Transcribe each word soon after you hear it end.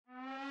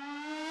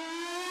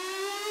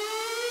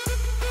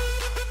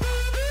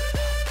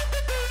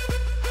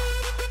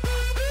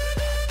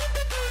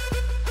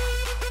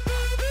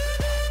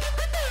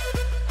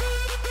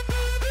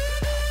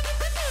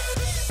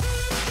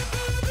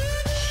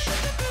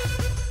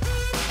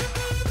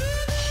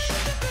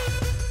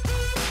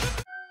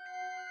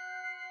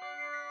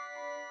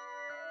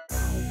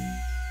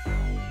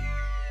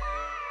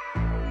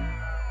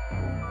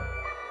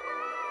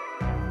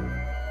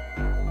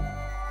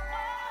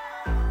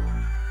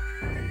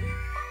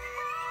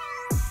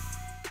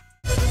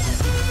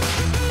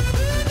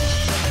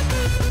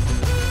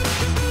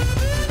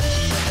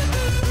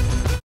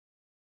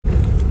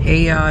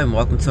Hey y'all, and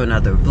welcome to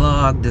another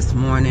vlog. This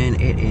morning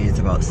it is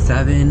about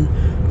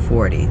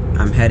 7:40.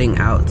 I'm heading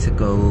out to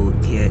go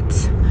get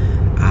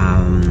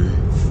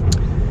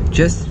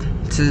just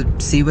to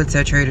see what's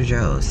at Trader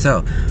Joe's.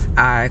 So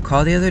I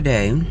called the other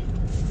day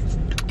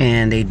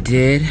and they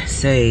did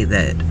say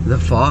that the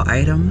fall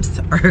items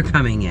are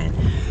coming in.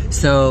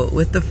 So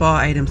with the fall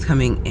items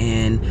coming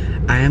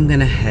in, I am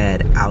gonna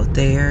head out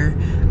there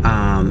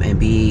and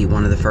be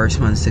one of the first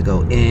ones to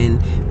go in,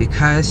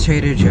 because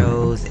Trader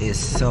Joe's is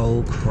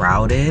so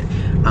crowded.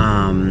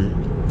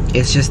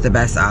 It's just the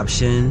best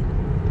option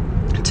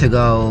to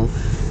go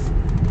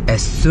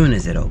as soon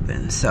as it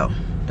opens. So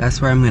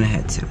that's where I'm gonna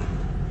head to.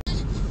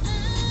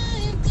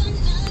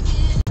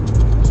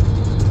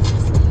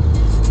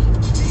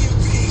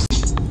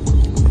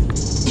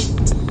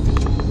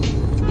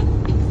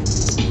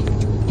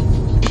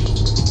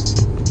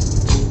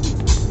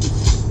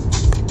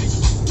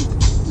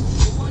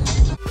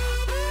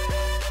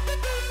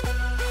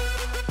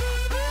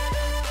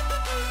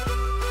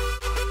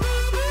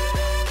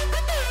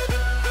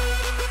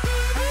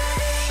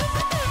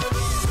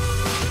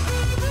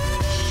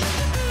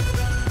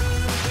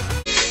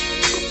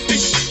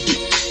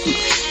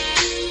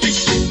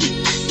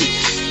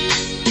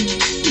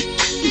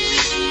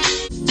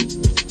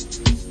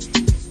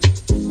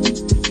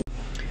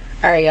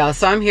 Alright y'all,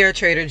 so I'm here at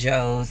Trader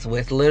Joe's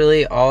with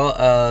literally all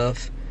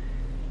of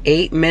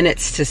 8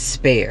 minutes to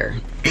spare.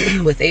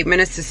 With 8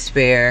 minutes to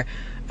spare,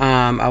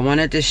 I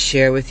wanted to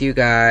share with you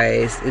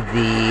guys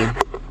the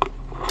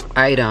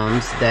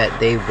items that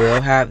they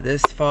will have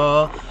this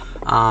fall.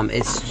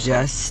 It's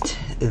just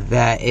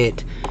that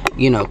it,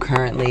 you know,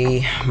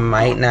 currently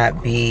might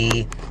not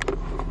be,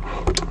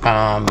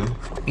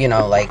 you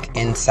know, like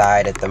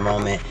inside at the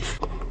moment.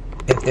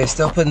 If they're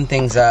still putting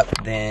things up,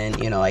 then,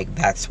 you know, like,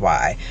 that's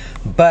why.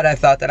 But I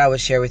thought that I would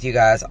share with you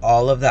guys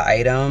all of the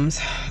items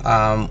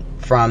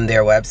from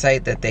their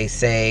website that they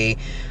say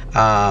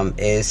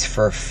is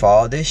for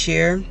fall this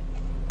year.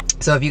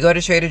 So if you go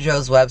to Trader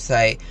Joe's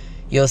website,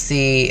 you'll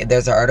see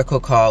there's an article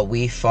called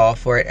 "We Fall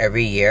for It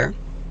Every Year,"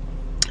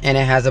 and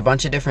it has a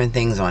bunch of different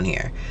things on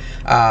here.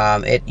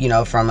 It, you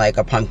know, from like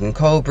a pumpkin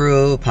cold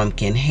brew,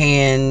 pumpkin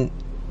hand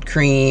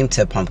cream,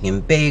 to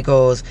pumpkin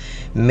bagels,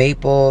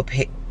 maple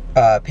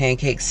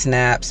pancake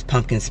snaps,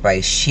 pumpkin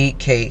spice sheet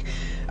cake,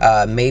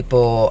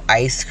 maple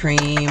ice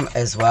cream,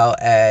 as well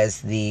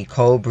as the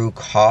cold brew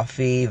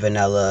coffee,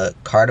 vanilla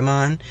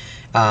cardamom,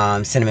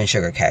 cinnamon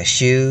sugar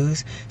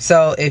cashews.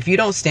 So if you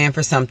don't stand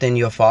for something,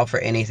 you'll fall for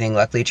anything.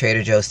 Luckily,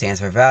 Trader Joe's stands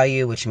for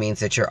value, which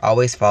means that you're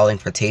always falling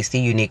for tasty,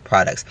 unique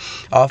products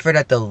offered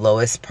at the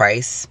lowest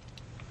price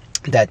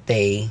that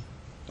they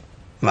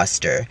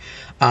muster.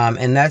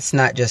 And that's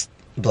not just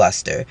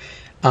bluster.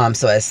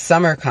 So as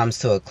summer comes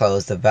to a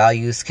close, the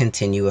values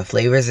continue with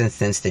flavors and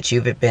scents that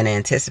you've been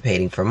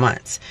anticipating for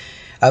months.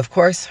 Of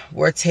course,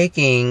 we're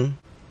taking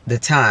the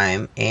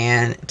time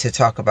and to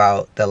talk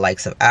about the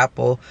likes of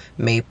apple,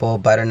 maple,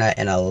 butternut,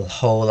 and a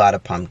whole lot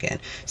of pumpkin.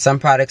 Some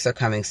products are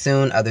coming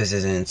soon, others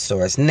are in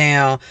stores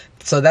now.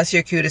 So that's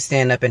your cue to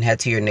stand up and head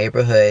to your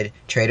neighborhood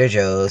Trader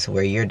Joe's,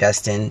 where you're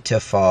destined to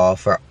fall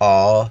for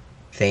all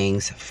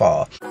things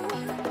fall.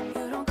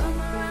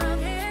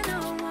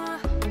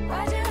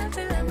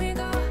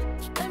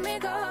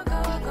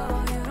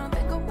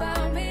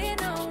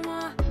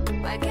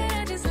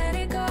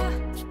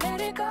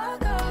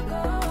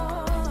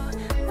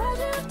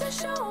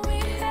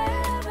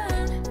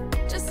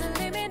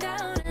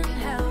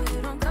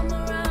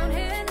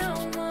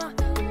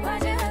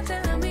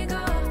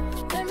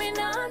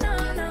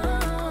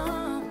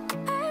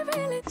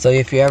 So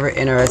if you're ever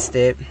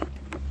interested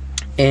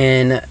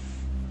in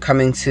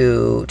coming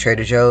to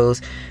Trader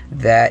Joe's,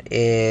 that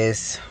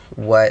is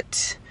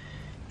what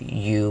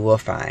you will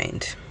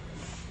find.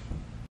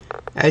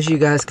 As you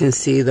guys can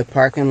see, the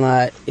parking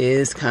lot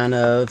is kind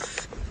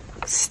of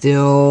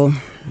still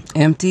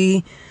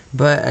empty,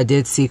 but I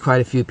did see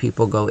quite a few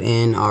people go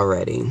in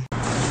already.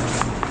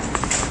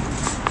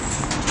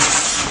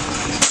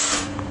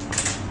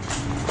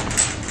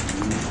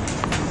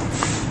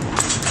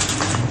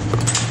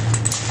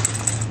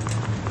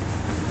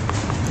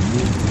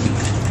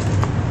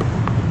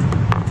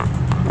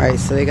 Alright,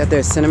 so they got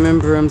their cinnamon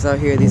brooms out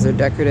here. These are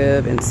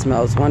decorative and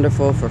smells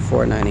wonderful for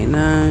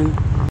 $4.99.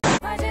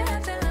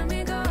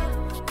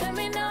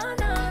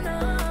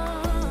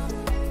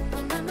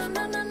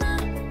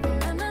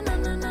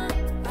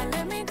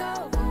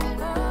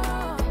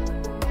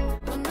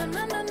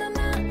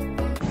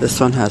 This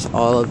one has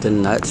all of the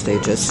nuts. They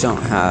just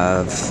don't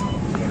have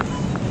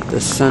the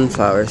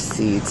sunflower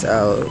seeds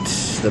out,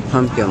 the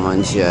pumpkin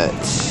ones yet.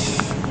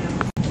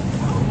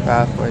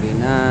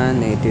 $5.49.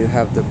 They do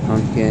have the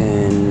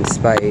pumpkin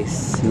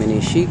spice mini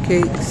sheet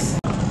cakes.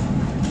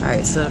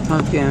 Alright, so the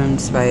pumpkin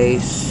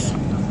spice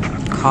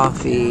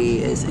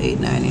coffee is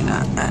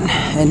 $8.99,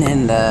 and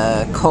then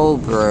the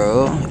cold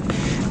brew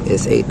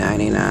is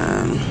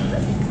 $8.99.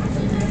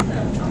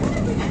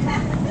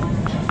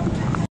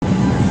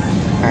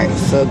 Alright,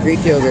 so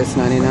Greek yogurt's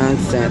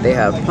 99¢. They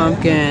have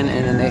pumpkin,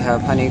 and then they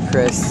have Honey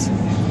Crisp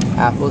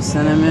apple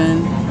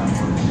cinnamon.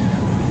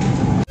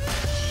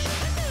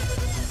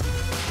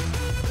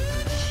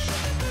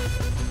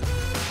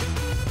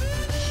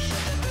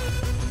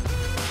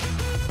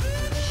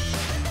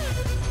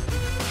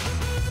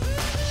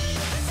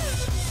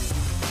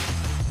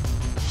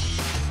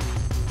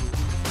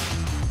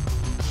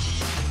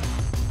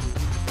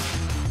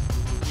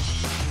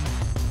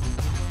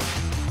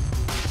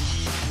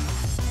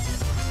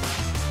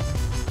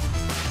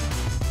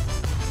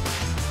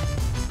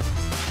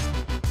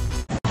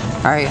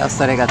 Alright,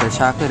 so they got the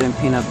chocolate and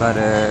peanut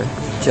butter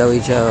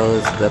Joey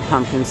Joe's, the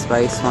pumpkin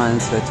spice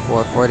ones for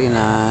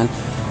 $4.49,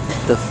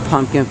 the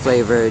pumpkin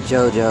flavored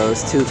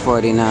JoJo's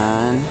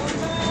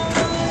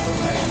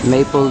 $2.49,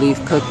 maple leaf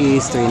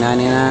cookies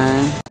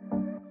 $3.99.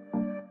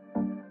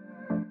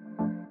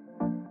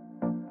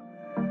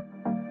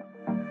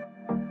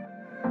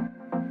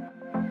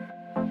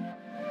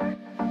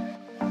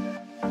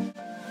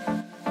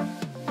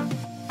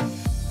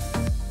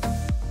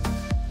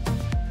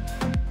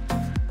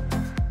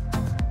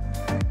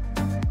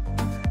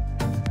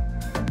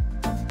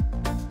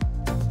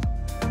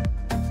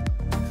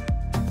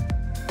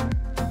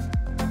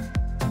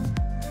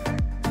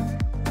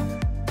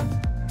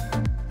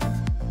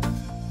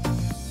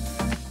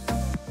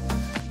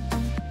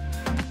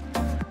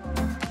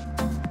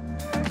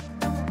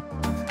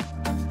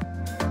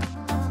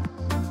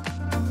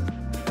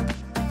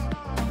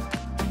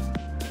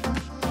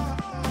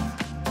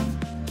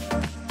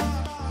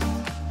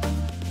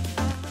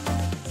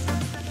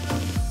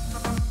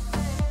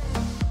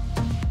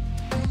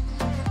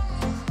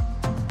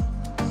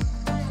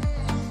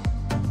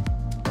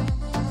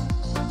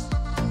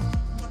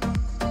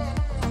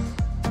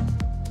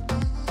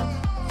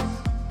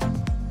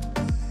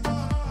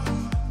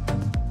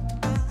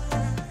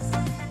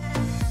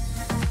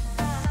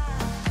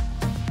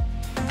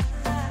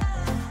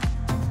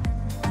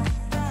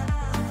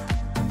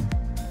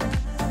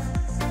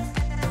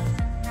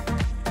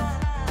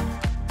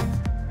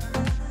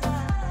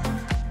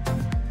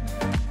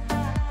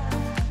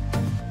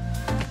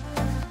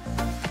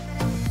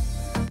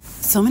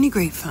 So many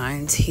great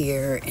finds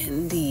here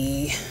in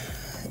the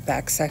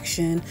back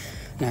section.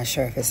 Not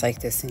sure if it's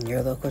like this in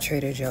your local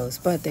Trader Joe's,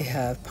 but they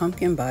have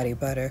pumpkin body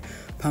butter,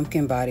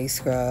 pumpkin body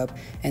scrub,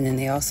 and then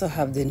they also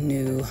have the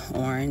new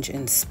orange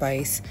and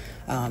spice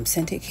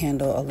scented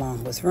candle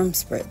along with room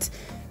spritz.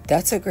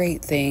 That's a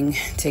great thing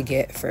to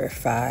get for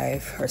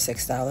 $5 or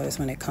 $6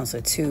 when it comes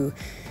with two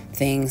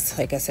things.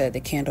 Like I said, the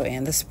candle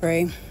and the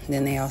spray.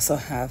 Then they also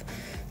have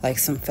like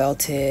some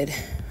felted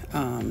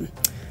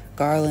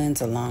garlands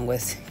along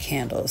with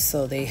candles.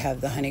 So they have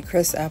the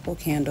Honeycrisp apple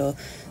candle,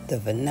 the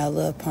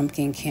vanilla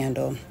pumpkin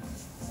candle,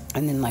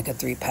 and then like a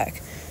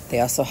 3-pack. They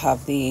also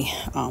have the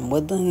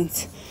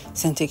woodlands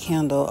scented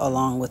candle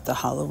along with the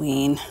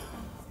Halloween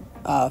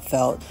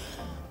felt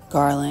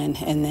garland,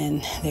 and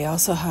then they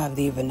also have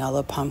the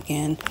vanilla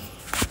pumpkin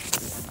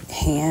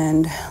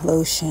hand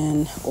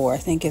lotion, or I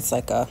think it's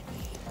like a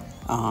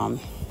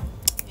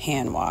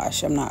hand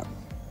wash, I'm not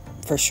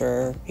for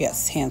sure.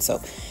 Yes, hand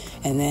soap.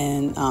 And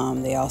then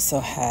they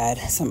also had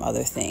some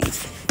other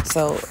things.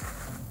 So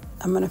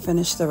I'm gonna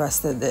finish the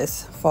rest of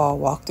this fall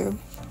walkthrough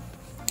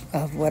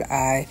of what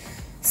I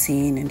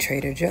seen in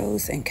Trader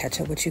Joe's and catch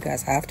up with you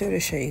guys after to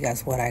show you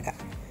guys what I got.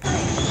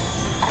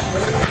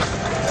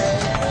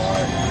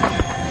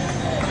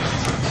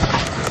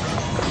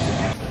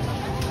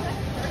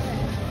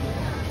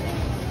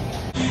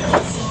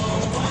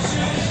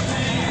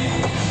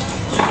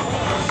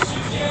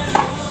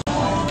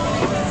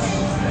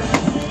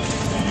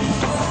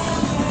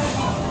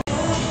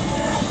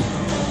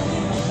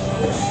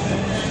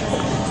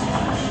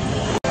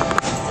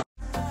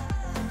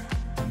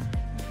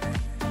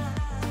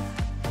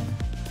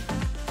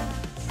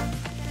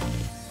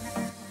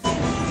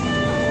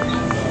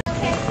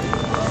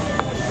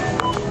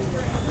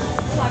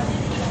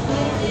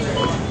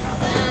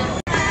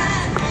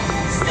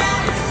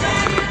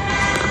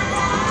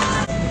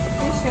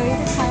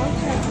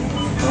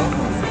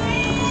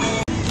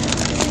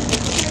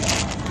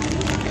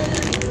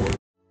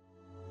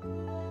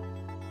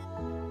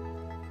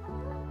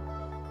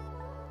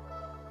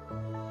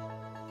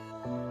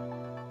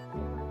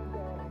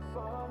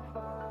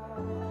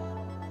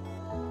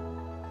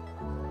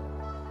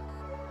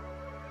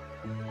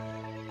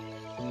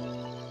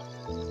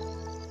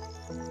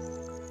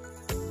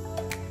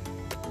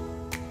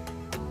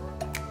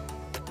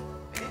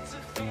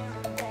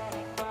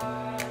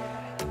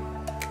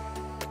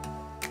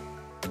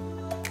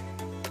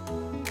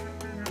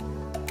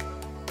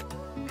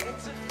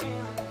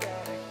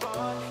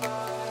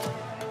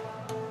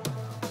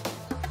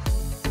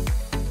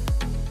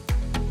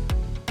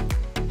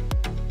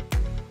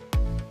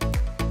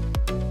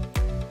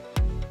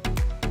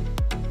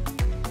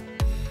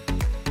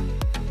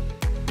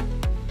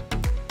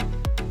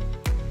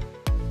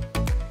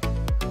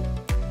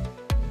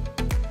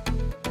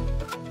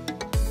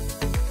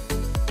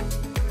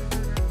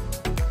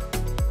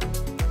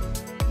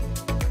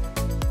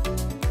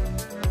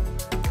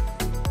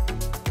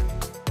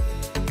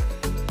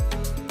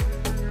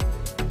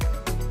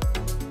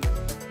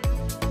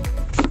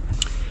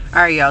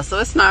 Alright y'all, so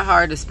it's not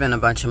hard to spend a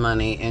bunch of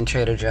money in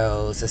Trader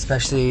Joe's,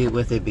 especially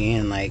with it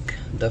being like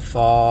the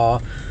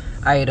fall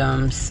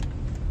items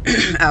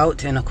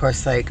out, and of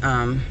course like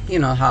you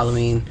know,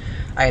 Halloween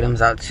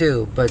items out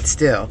too. But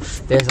still,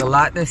 there's a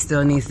lot that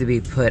still needs to be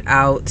put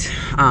out.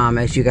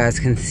 As you guys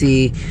can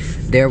see,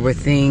 there were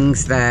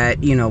things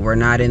that, you know, were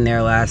not in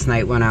there last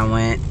night when I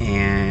went,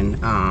 and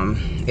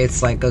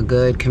it's like a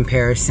good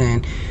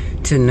comparison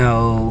to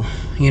know,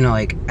 you know,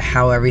 like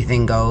how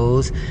everything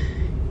goes,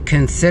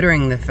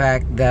 considering the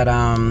fact that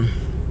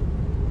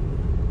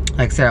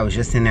like I said, I was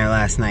just in there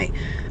last night.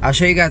 I'll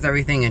show you guys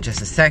everything in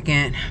just a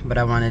second, but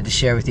I wanted to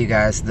share with you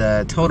guys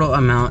the total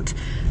amount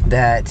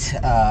that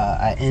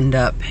I end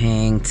up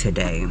paying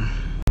today.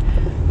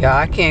 Y'all,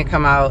 I can't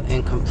come out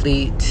and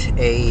complete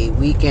a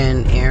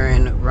weekend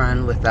errand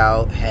run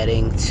without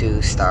heading to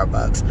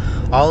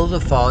Starbucks. All of the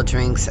fall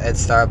drinks at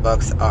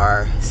Starbucks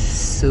are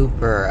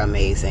super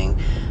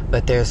amazing,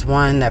 but there's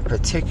one that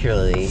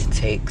particularly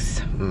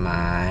takes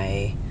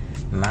my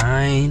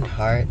mind,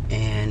 heart,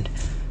 and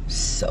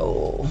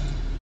soul.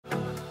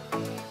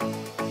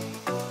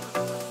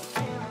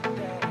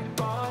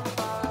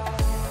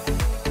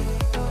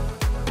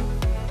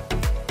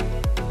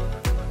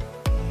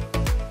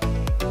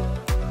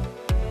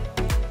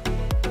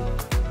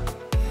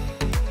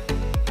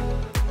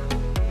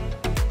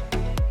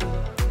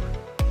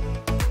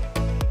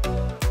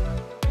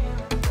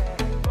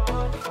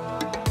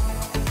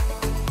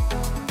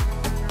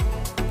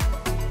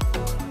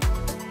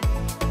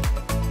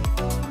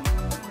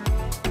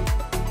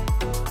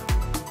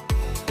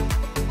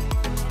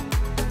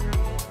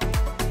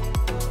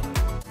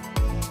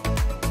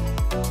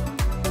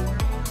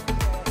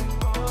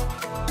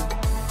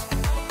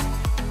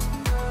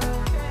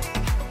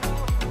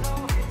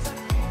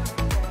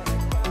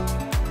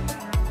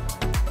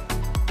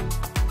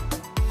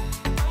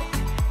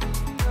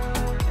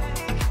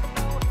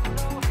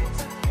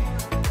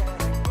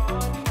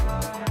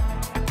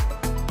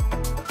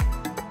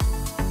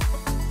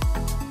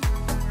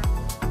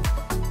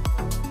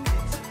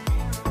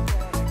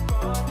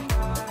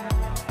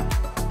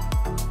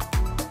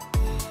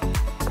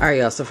 Alright,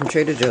 y'all, so from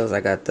Trader Joe's,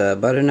 I got the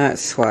butternut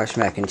squash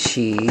mac and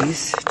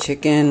cheese,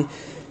 chicken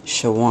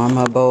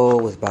shawarma bowl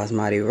with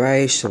basmati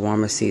rice,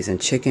 shawarma seasoned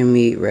chicken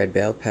meat, red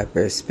bell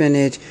peppers,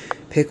 spinach,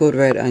 pickled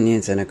red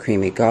onions, and a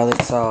creamy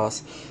garlic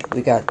sauce.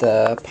 We got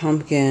the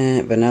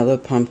vanilla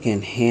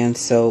pumpkin hand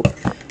soap,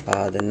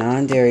 the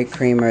non-dairy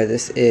creamer.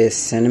 This is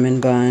cinnamon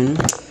bun.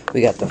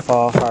 We got the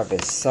fall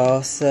harvest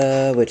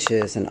salsa, which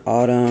is an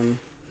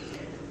autumn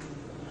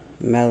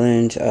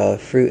melange of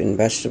fruit and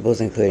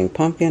vegetables, including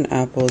pumpkin,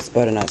 apples,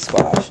 butternut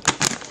squash.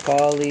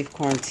 Fall leaf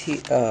corn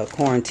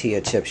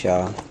tortilla chips,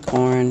 y'all.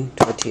 Corn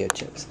tortilla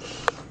chips.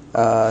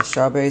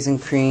 Strawberries and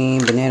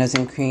cream, bananas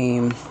and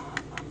cream,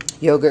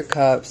 yogurt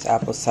cups,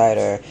 apple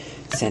cider,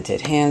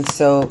 scented hand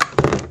soap.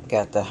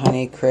 Got the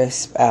honey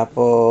crisp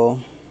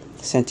apple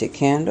scented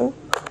candle.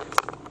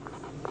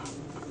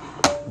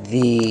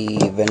 The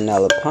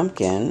vanilla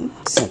pumpkin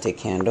scented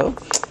candle.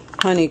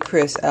 Honey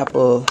crisp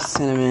apple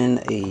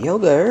cinnamon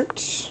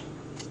yogurt.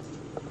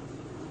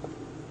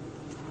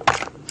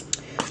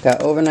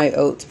 Got overnight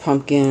oats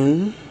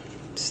pumpkin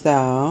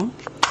style.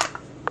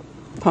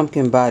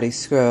 Pumpkin body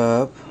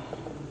scrub.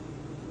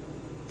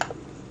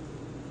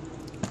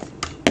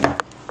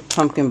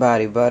 Pumpkin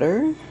body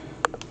butter.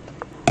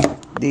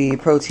 The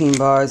protein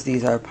bars,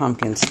 these are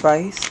pumpkin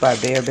spice by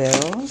Bear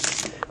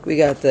Bells. We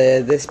got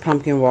this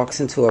pumpkin walks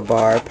into a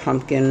bar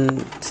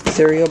pumpkin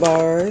cereal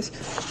bars,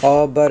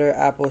 all butter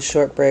apple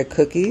shortbread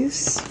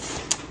cookies,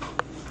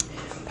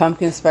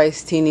 pumpkin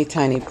spice teeny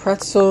tiny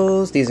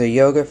pretzels. These are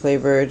yogurt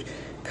flavored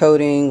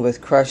coating with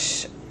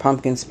crushed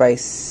pumpkin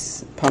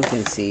spice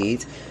pumpkin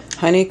seeds,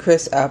 honey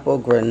crisp apple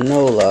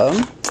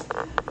granola.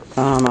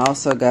 I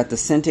also got the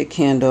scented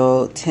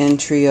candle 10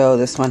 trio.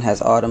 This one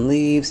has autumn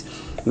leaves,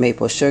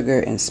 maple sugar,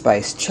 and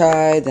spiced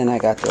chai. Then I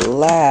got the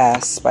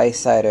last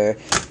spice cider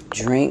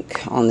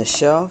drink on the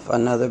shelf,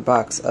 another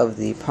box of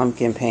the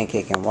pumpkin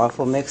pancake and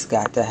waffle mix.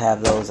 Got to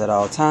have those at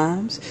all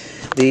times.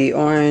 The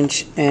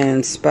orange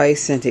and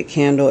spice scented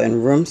candle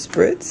and room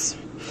spritz.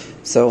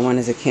 So one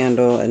is a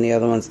candle and the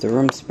other one's the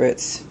room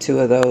spritz. 2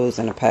 of those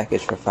in a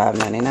package for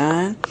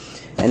 $5.99.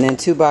 And then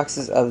 2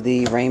 boxes of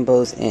the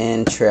rainbows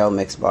in trail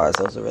mix bars.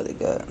 Those are really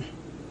good.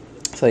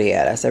 So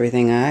yeah, that's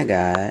everything I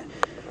got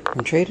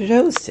from Trader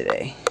Joe's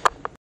today.